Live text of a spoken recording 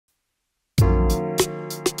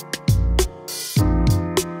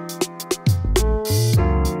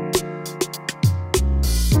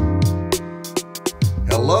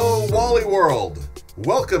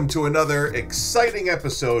Welcome to another exciting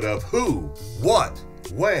episode of Who, What,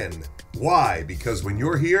 When, Why, because when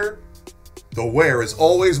you're here, the where is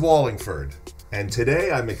always Wallingford. And today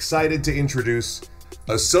I'm excited to introduce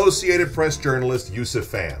Associated Press journalist Youssef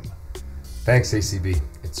Fam. Thanks, ACB.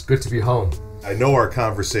 It's good to be home. I know our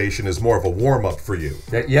conversation is more of a warm-up for you.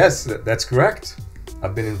 Yes, that's correct.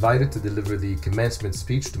 I've been invited to deliver the commencement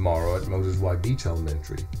speech tomorrow at Moses Y. Beach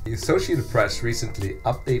Elementary. The Associated Press recently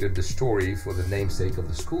updated the story for the namesake of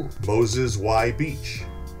the school, Moses Y. Beach.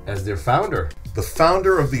 as their founder. The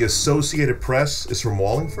founder of the Associated Press is from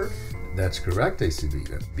Wallingford? That's correct,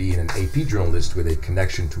 ACB. Being an AP journalist with a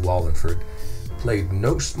connection to Wallingford played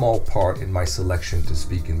no small part in my selection to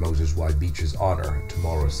speak in Moses Y. Beach's honor at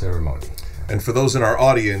tomorrow's ceremony. And for those in our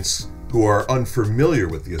audience who are unfamiliar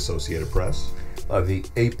with the Associated Press, The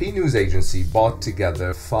AP news agency bought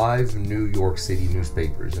together 5 New York City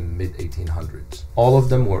newspapers in the mid-1800s. All of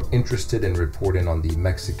them were interested in reporting on the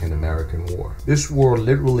Mexican-American War. This war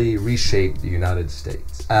literally reshaped the United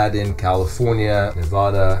States. Add in California,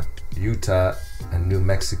 Nevada, Utah, and New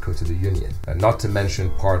Mexico to the Union. And not to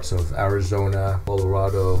mention parts of Arizona,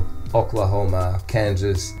 Colorado, Oklahoma,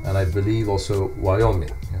 Kansas, and I believe also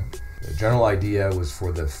Wyoming. The general idea was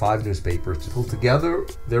for the 5 newspapers to pull together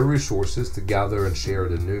their resources to gather and share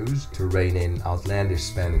the news to rein in outlandish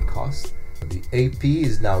spend and cost. The AP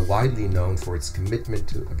is now widely known for its commitment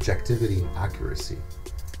to objectivity and accuracy,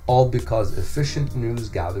 all because efficient news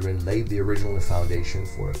gathering laid the original foundation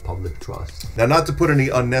for a public trust. now not to put any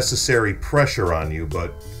unnecessary pressure on you,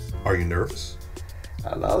 but are you nervous?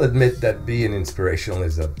 And I'll admit that being inspirational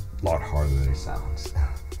is a lot harder than it sounds.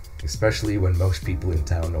 Especially when most people in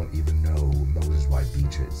town don't even know who Moses Y.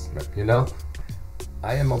 Beach is. You know,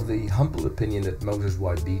 I am of the humble opinion that Moses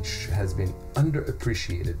Y. Beach has been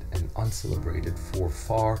underappreciated and uncelebrated for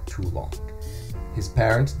far too long. His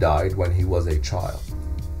parents died when he was a child,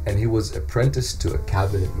 and he was apprenticed to a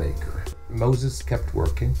cabinet maker. Moses kept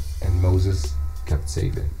working, and Moses kept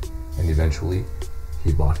saving, and eventually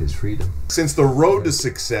he bought his freedom. Since the road to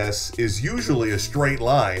success is usually a straight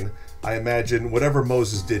line, I imagine whatever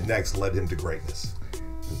Moses did next led him to greatness.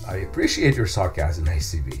 I appreciate your sarcasm,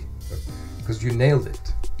 ACB, because you nailed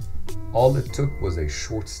it. All it took was a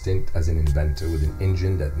short stint as an inventor with an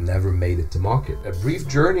engine that never made it to market. A brief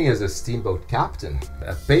journey as a steamboat captain,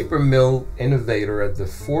 a paper mill innovator at the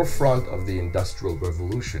forefront of the Industrial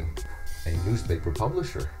Revolution, a newspaper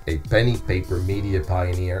publisher, a penny paper media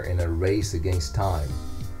pioneer in a race against time.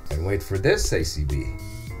 And wait for this, ACB,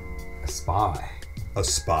 a spy. A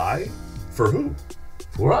spy? For who?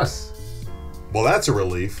 For us. Well, that's a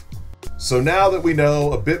relief. So now that we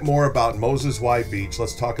know a bit more about Moses Y. Beach,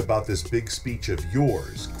 let's talk about this big speech of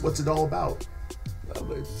yours. What's it all about?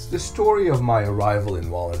 It's the story of my arrival in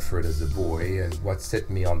Wallingford as a boy and what set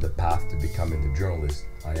me on the path to becoming the journalist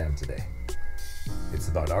I am today. It's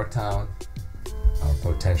about our town, our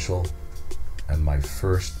potential, and my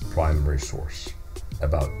first primary source,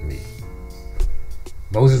 about me.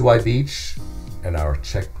 Moses Y. Beach and our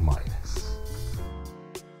check minus.